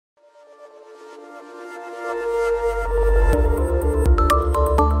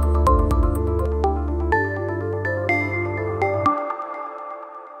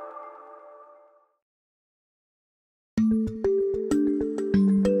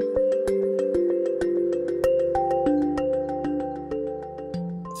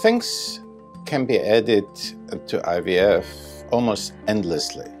Things can be added to IVF almost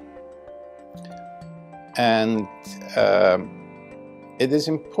endlessly. And it is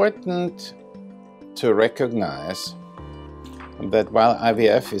important to recognize that while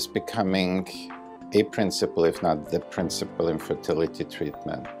IVF is becoming a principle, if not the principle, infertility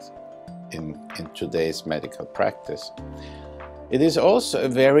treatment in today's medical practice, it is also a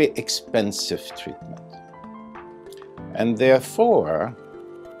very expensive treatment. And therefore,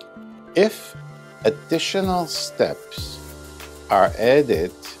 if additional steps are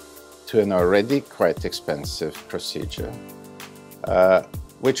added to an already quite expensive procedure,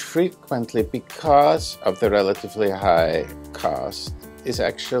 which frequently, because of the relatively high cost, is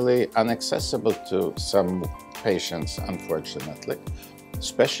actually inaccessible to some patients, unfortunately,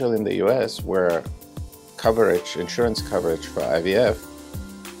 especially in the US, where insurance coverage for IVF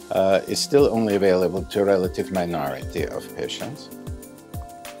is still only available to a relative minority of patients.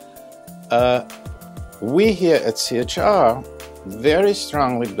 We here at CHR very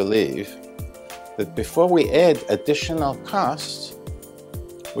strongly believe that before we add additional costs,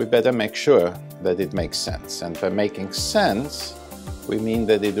 we better make sure that it makes sense. And by making sense, we mean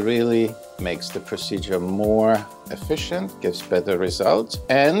that it really makes the procedure more efficient, gives better results,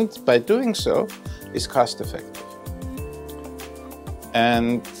 and by doing so, is cost-effective.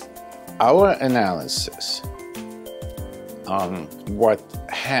 And our analysis on what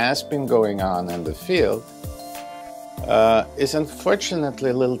has been going on in the field is unfortunately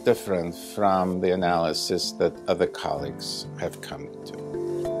a little different from the analysis that other colleagues have come to.